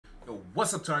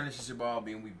What's up, Tarn? This is your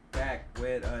Bobby, and we back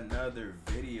with another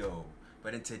video.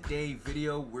 But in today's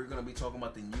video, we're gonna be talking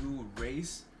about the new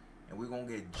race, and we're gonna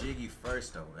get jiggy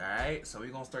first, though. All right, so we're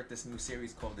gonna start this new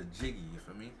series called the Jiggy. You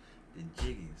feel me? The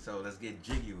Jiggy. So let's get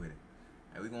jiggy with it.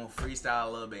 And we're gonna freestyle a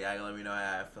little bit. Y'all let me know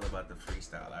how I feel about the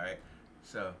freestyle. All right.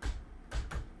 So,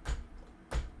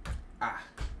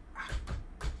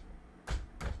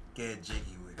 get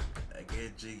jiggy with it.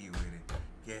 Get jiggy with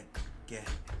it.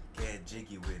 Get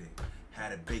jiggy with it.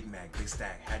 Had a Big Mac, big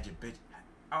stack. Had your bitch.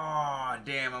 Oh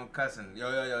damn, I'm cussing. Yo,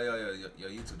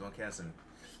 YouTube, don't cancel me.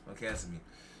 Don't cancel me.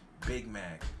 Big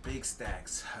Mac, big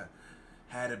stacks.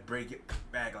 Had to break it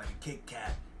back like a Kit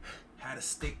Kat. Had a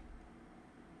stick.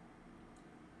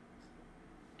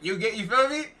 You feel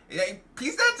me? Yeah,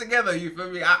 piece that together. You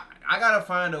feel me? I gotta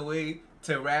find a way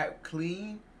to rap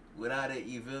clean without it,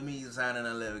 you feel me, sounding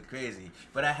a little crazy.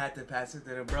 But I had to pass it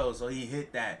to the bro, so he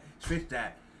hit that, switched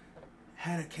that,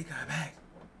 had to kick her back.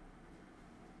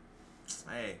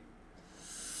 Hey,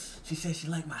 she said she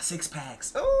liked my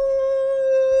 6-packs. Ooh,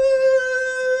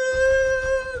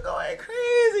 going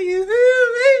crazy, you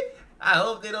feel me? I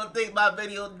hope they don't take my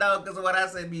video down because of what I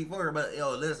said before, but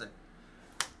yo, listen,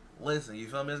 you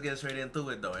feel me? Let's get straight into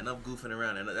it though. Enough goofing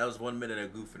around, and that was 1 minute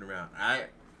of goofing around, all right?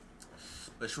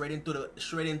 But straight into the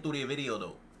video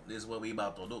though. This is what we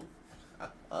about to do.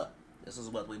 This is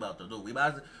what we about to do. We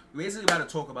basically about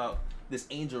to talk about this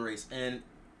angel race. And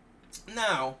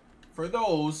now, for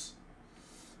those,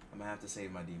 I'm gonna have to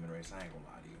save my demon race. I ain't gonna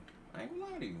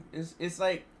lie to you. It's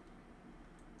like,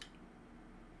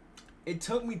 it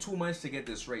took me too much to get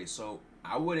this race. So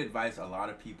I would advise a lot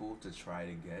of people to try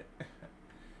to get,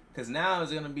 because now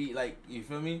it's gonna be like, you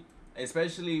feel me?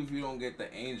 Especially if you don't get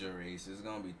the angel race, it's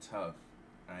gonna be tough.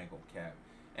 I ain't gonna cap.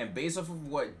 And based off of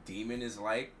what demon is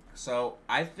like, so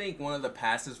I think one of the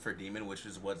passives for demon, which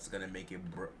is what's gonna make it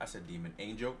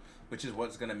angel, which is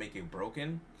what's gonna make it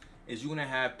broken, is you're gonna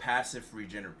have passive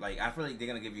regenerate. Like, I feel like they're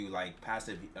gonna give you like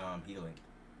passive healing.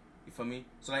 You feel me?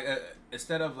 So like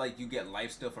instead of like you get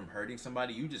life steal from hurting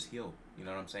somebody, you just heal. You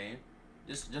know what I'm saying?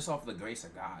 Just off the grace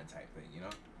of God type thing. You know?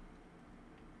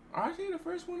 Actually, the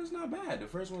first one is not bad. The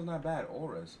first one's not bad.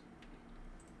 Auras.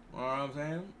 You know what I'm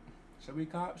saying? Should we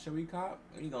cop? We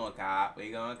gonna cop.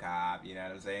 You know what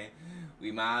I'm saying?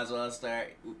 We might as well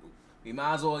start. We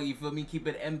might as well, you feel me, keep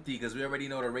it empty because we already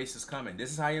know the race is coming. This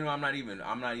is how you know I'm not even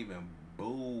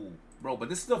boo. Bro, but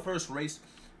this is the first race.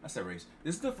 That's a race.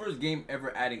 This is the first game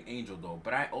ever adding angel though.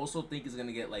 But I also think it's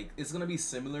gonna get like, it's gonna be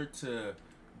similar to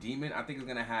demon. I think it's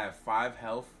gonna have 5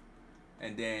 health.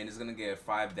 And then it's gonna get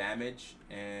 5 damage,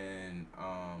 and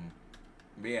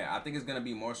but yeah, I think it's gonna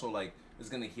be more so like it's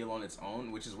gonna heal on its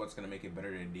own, which is what's gonna make it better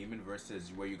than demon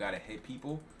versus where you gotta hit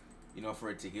people, you know,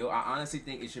 for it to heal. I honestly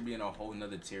think it should be in a whole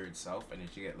nother tier itself, and it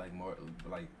should get like more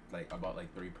like about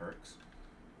like 3 perks,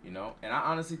 you know. And I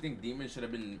honestly think demon should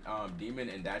have been demon,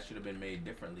 and that should have been made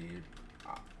differently.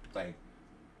 Like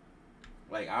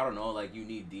I don't know, like you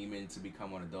need demon to become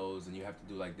one of those, and you have to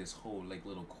do like this whole like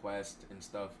little quest and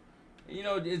stuff. You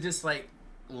know, it's just like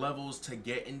levels to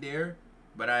get in there,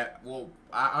 but I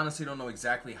honestly don't know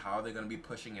exactly how they're gonna be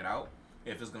pushing it out.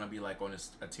 If it's gonna be like on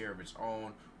a tier of its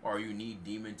own, or you need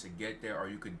demon to get there, or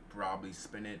you could probably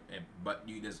spin it. But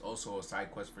there's also a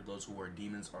side quest for those who are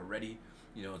demons already,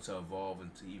 you know, to evolve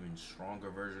into even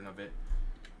stronger version of it.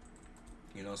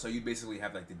 You know, so you basically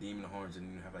have like the demon horns,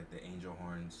 and you have like the angel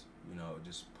horns. You know,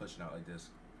 just pushing out like this,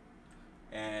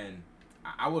 and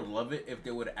I would love it if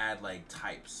they would add like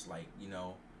types, like, you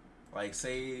know, like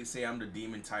say I'm the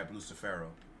demon type Lucifero,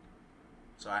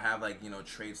 so I have like, you know,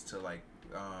 traits to like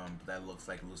that looks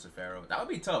like Lucifero. That would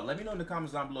be tough. Let me know in the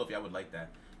comments down below if y'all would like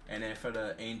that. And then for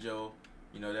the angel,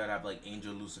 you know, they'd have like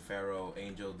angel Lucifero,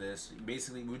 angel this.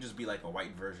 Basically, it would just be like a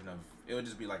white version of, it would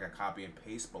just be like a copy and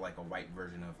paste, but like a white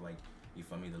version of, like, you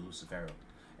feel me, the Lucifero.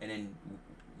 And then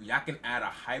y'all can add a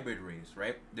hybrid race,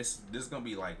 right? This is gonna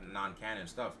be like non-canon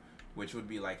stuff, which would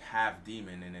be like half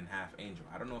demon and then half angel.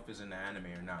 I don't know if it's in the anime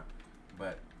or not,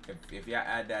 but if y'all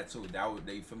add that too, that would,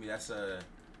 you feel me, that's a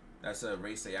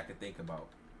race that y'all could think about.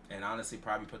 And honestly,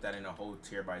 probably put that in a whole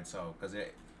tier by itself, because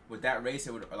with that race,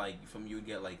 it would, like, from you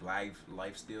get like life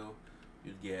steal,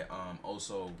 you'd get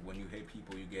also when you hit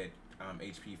people, you get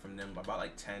HP from them about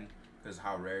like 10, because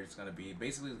how rare it's gonna be.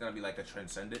 Basically, it's gonna be like a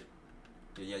transcendent.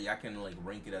 Yeah, y'all can like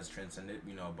rank it as transcendent,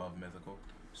 you know, above mythical.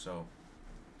 So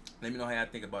let me know how y'all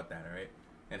think about that, alright?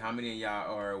 And how many of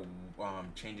y'all are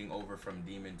changing over from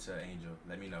demon to angel?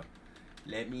 Let me know.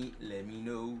 Let me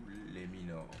know.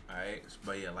 Alright?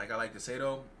 But yeah, like I like to say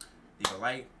though, leave a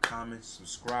like, comment,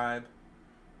 subscribe,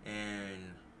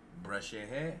 and brush your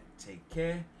hair. Take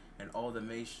care. And all the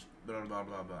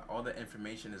all the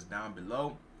information is down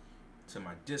below. to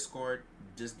my Discord.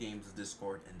 This game's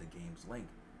Discord and the game's link.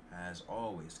 As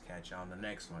always, catch you on the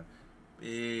next one.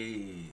 Peace.